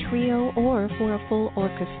for a trio or for a full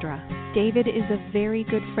orchestra. David is a very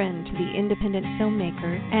good friend to the independent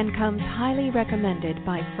filmmaker and comes highly recommended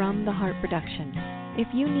by From the Heart Productions. If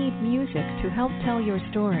you need music to help tell your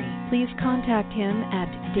story, please contact him at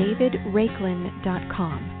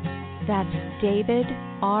davidraiklin.com. That's David,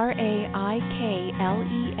 RAIKLEN.com.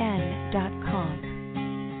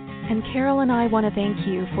 And Carol and I want to thank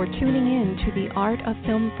you for tuning in to The Art of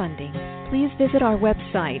Film Funding. Please visit our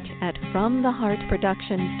website at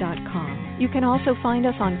FromTheHeartProductions.com. You can also find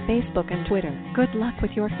us on Facebook and Twitter. Good luck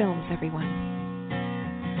with your films, everyone.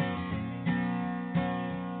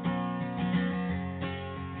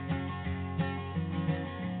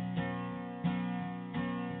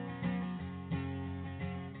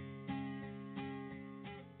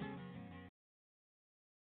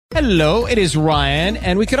 Hello, it is Ryan,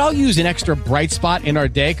 and we could all use an extra bright spot in our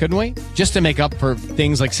day, couldn't we? Just to make up for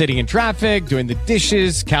things like sitting in traffic, doing the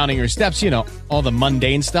dishes, counting your steps, all the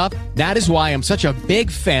mundane stuff. That is why I'm such a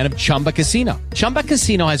big fan of Chumba Casino. Chumba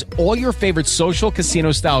Casino has all your favorite social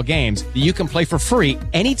casino-style games that you can play for free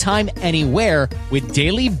anytime, anywhere with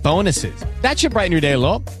daily bonuses. That should brighten your day a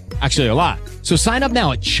little. Actually, a lot. So sign up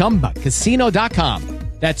now at ChumbaCasino.com.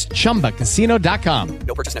 That's ChumbaCasino.com.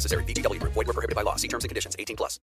 No purchase necessary. VGW Group. Void where prohibited by law. See terms and conditions. 18+.